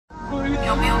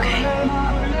You'll be okay.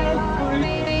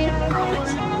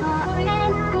 Promise.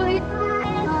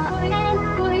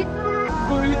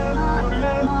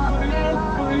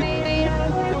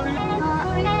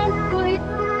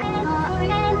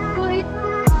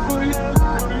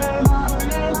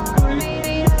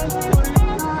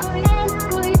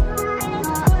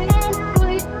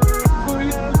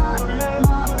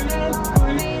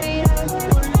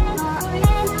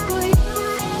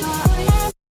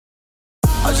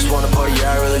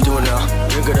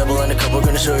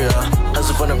 Show ya,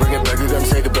 hustle fun to bring it back, you're gonna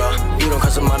take it back. You don't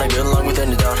cuss a mind, I get along with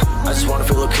any doubt. I just wanna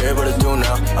feel okay, but it's due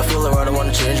now. I feel alright, I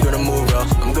wanna change, gonna move out.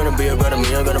 I'm gonna be a better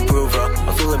me, I'm gonna prove out.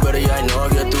 I'm feeling better, yeah, I know I'll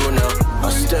get through now. I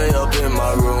stay up in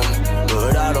my room,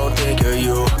 but I don't think of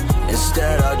you.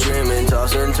 Instead I dream and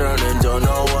toss and turn and don't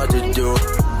know what to do.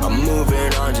 I'm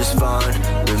moving on just fine,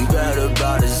 been better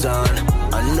by design.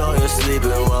 I know you're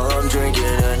sleeping while I'm drinking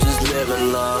and just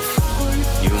living life.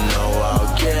 You know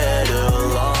I'll get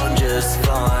along just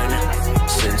fine.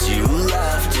 Since you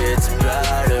left, it's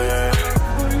better.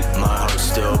 My heart's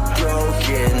still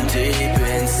broken deep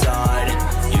inside.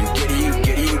 You get it,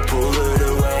 you pull it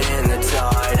away in the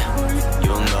tide.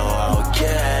 You'll know I'll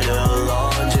get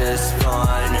along just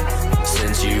fine.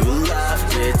 Since you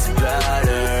left, it's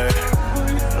better.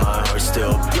 My heart's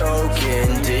still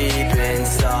broken deep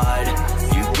inside.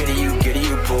 You get it,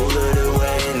 you pull it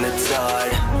away in the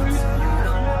tide.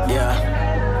 Yeah.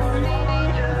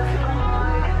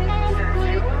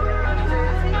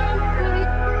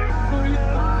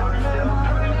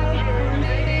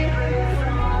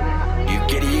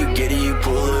 You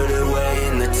pull it away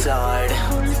in the tide.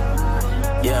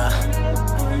 Yeah.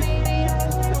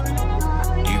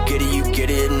 You get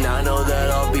it, and I know that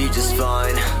I'll be just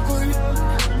fine.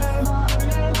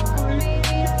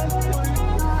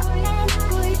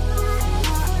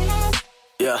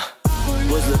 Yeah.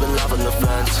 Was living life on the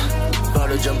fence, about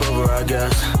to jump over, I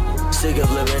guess. Sick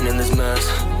of living in this mess.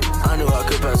 I knew I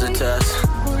could pass the test.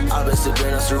 I've been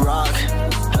sipping on some rock,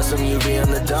 had some UV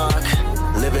on the dock.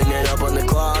 Living it up on the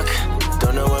clock,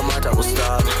 don't know when my time will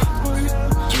stop.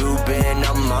 You've been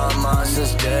on my mind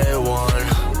since day one.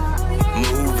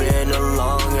 Moving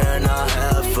along and I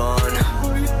have fun.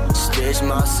 Stitch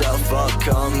myself up,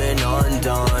 coming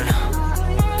undone.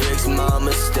 Fix my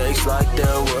mistakes like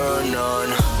there were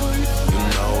none. You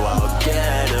know I'll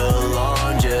get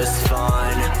along just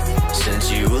fine.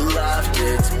 Since you left,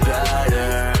 it's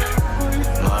better.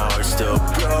 My heart's still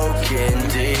broken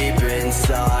deep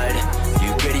inside.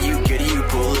 You get it, you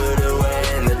pull it away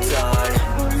in the tide.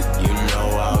 You know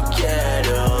I'll get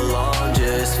along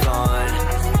just fine.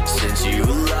 Since you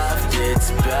left,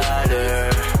 it's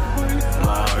better.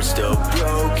 My heart's still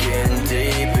broken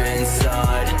deep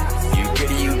inside. You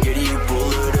get it, you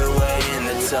pull it away in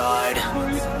the tide.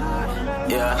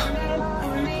 Yeah.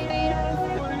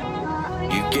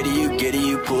 You get it,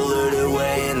 you pull it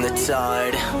away in the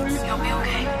tide. You'll be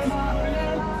okay.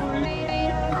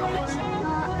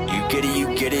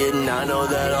 You get it, and I know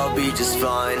that I'll be just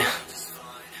fine.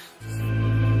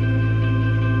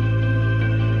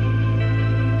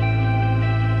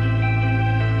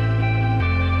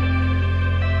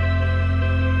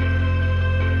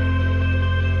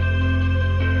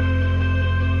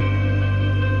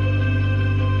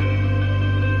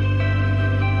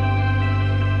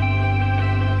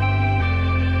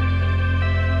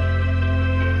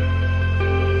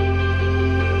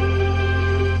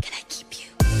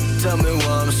 Tell me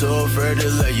why I'm so afraid to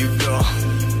let you go.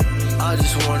 I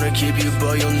just wanna keep you,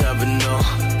 but you'll never know.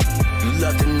 You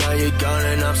left and now you're gone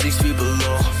and I'm 6 feet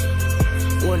below.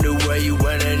 Wonder where you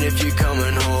went and if you're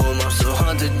coming home. I'm so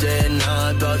haunted day and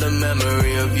night by the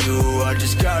memory of you. I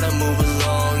just gotta move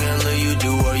along and let you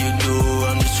do what you do.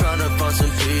 I'm just trying to find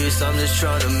some peace, I'm just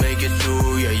trying to make it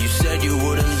through. Yeah, you said you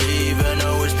wouldn't leave and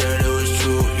I wish that it was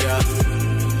true, yeah.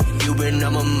 You've been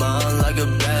on my mind like a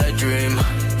bad dream.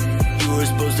 You were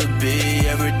supposed to be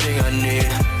everything I need.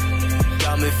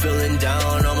 Got me feeling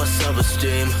down on my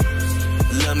self-esteem.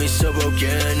 Left me so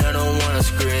broken, I don't wanna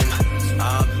scream.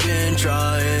 I've been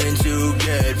trying to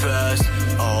get past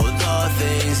all the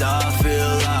things I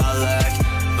feel I lack.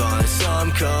 Find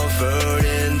some comfort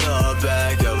in the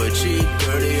back of a cheap,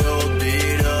 dirty old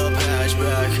beat-up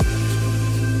hatchback.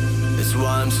 That's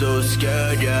why I'm so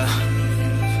scared, yeah,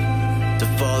 to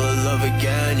fall in love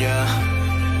again, yeah.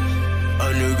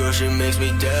 A new girl, she makes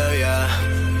me dare, yeah,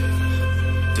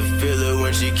 to feel it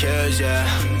when she cares, yeah.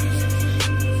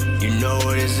 You know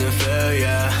it isn't fair,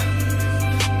 yeah.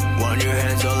 Want your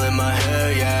hands all in my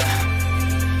hair, yeah.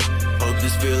 Hope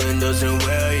this feeling doesn't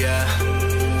wear, yeah.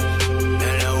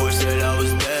 And I wish that I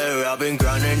was there. I've been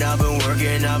grinding, I've been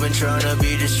working, I've been trying to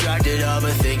be distracted. I've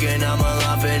been thinking I'm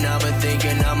alive and I've been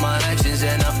thinking of my actions.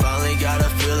 And I finally got a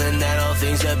feeling that all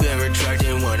things have been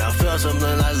retracted. When I felt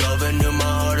something like love and knew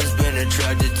my heart has been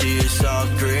attracted to your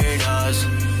soft green eyes.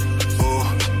 Ooh,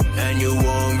 and your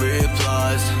warm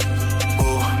replies.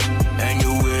 Ooh, and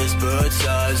your whispered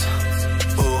sighs.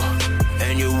 Ooh,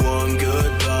 and your warm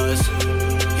goodbyes.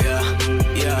 Yeah,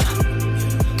 yeah.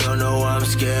 Don't know why I'm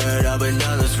scared, I've been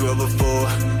down this road before.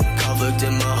 Conflict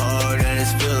in my heart and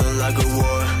it's feeling like a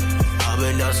war. I've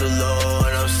been down so low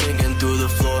and I'm sinking through the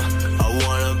floor. I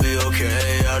wanna be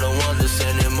okay, I don't want this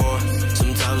anymore.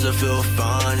 Sometimes I feel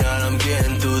fine and I'm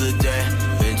getting through the day.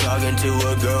 Been talking to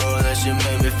a girl and that shit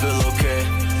made me feel okay.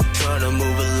 Trying to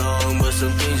move along but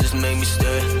some things just make me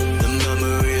stay. The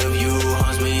memory of you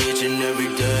haunts me each and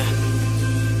every day.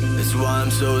 That's why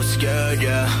I'm so scared,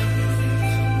 yeah,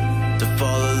 to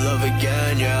fall in love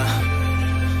again, yeah.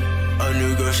 A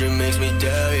new girl, she makes me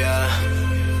dare, yeah,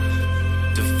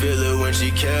 to feel it when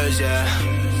she cares, yeah.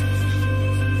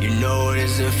 You know it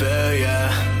isn't fair,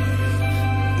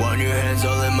 yeah. Want your hands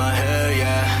all in my hair,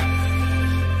 yeah.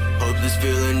 Hope this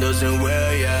feeling doesn't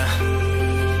wear, yeah.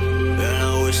 And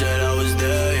I wish that I was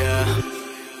there, yeah.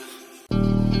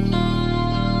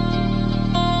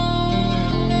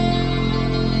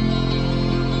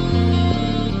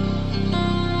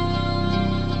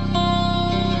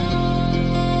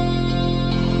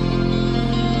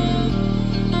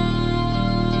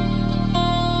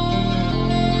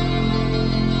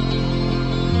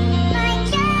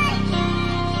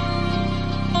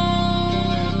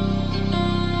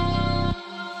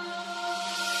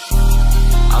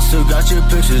 Still got your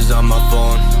pictures on my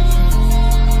phone.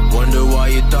 Wonder why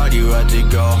you thought you had to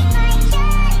go.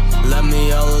 Left me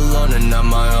all alone and on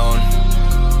my own.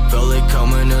 Felt it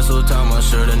coming this whole time, I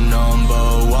should've known.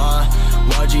 But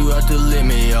why'd you have to leave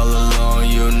me all alone?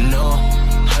 You know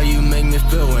how you make me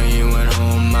feel when you went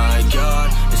home. My God,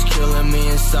 it's killing me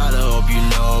inside, I hope you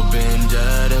know. Been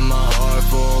dead in my heart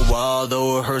for a while,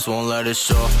 though it hurts, won't let it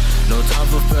show. No time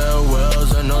for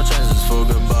farewells or no chances for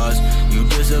goodbyes. You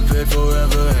disappeared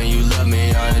forever and you left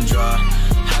me high and dry.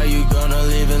 How you gonna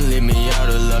leave and leave me out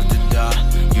or left to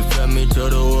die? You fed me to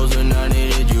the wolves when I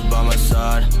needed you by my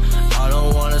side. I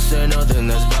don't wanna say nothing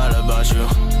that's bad about you.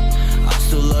 I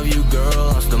still love you,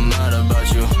 girl, I'm still mad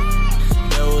about you.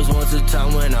 There was once a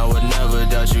time when I would never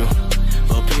doubt you,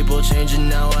 but people changing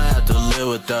now, I have to live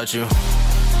without you.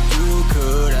 You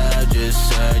could have just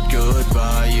said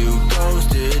goodbye. You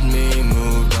ghosted me,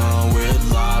 moved on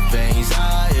with life.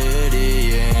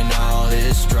 Anxiety and all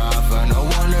this strife. I no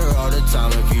wonder all the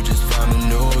time if you just found a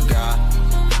new guy.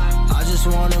 I just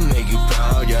wanna make you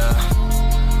proud, yeah,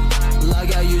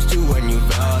 like I used to when you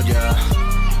vowed, yeah,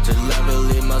 to never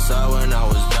leave my side when I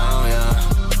was down, yeah.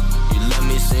 You let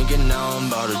me sink and now I'm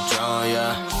about to drown,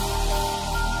 yeah.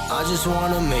 I just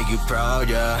wanna make you proud,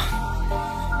 yeah,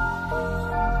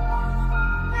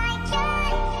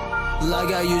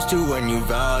 like I used to when you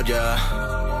vowed, yeah,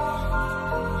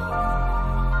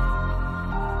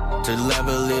 to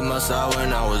never leave my side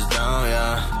when I was down,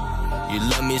 yeah. You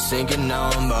let me sink and now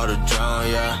I'm about to drown,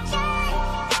 yeah.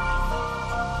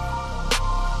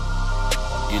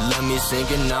 You let me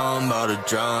sink and now I'm about to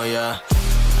drown, yeah.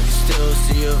 I can still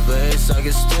see your face, I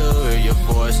can still hear your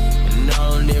voice. And I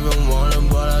don't even want it,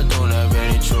 but I don't have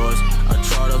any choice. I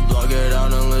try to block it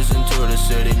out and listen to the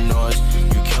city noise.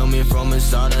 You kill me from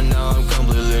inside and now I'm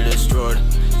completely destroyed.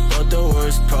 But the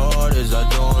worst part is I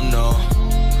don't know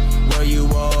where you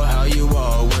are, how you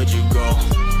are, where'd you go?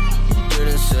 You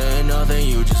didn't say nothing,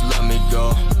 you just let me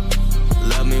go.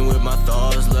 Left me with my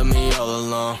thoughts, left me all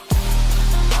alone.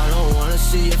 I don't wanna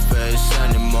see your face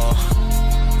anymore.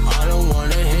 I don't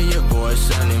wanna hear your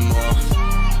voice anymore.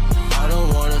 I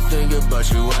don't wanna think about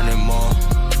you anymore.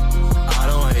 I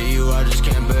don't hate you, I just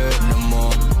can't bear it no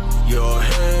more. Your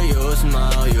hair, your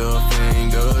smile, your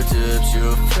fingertips,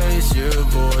 your face, your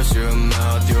voice, your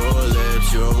mouth, your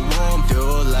lips, your warmth,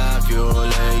 your laugh, your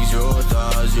legs, your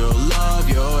thighs, your love,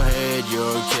 your hate,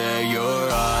 your care,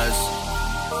 your eyes.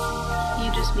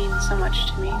 You just mean so much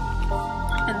to me,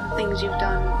 and the things you've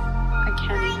done, I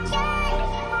can't even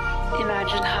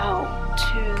imagine how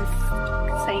to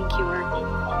thank you or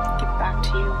give back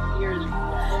to you. You're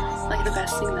like the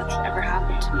best thing that's ever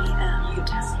happened to me, and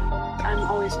I'm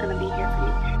always going to be here for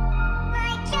you.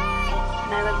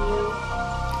 And I love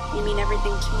you. You mean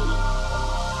everything to me.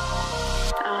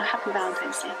 Happy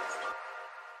Valentine's Day.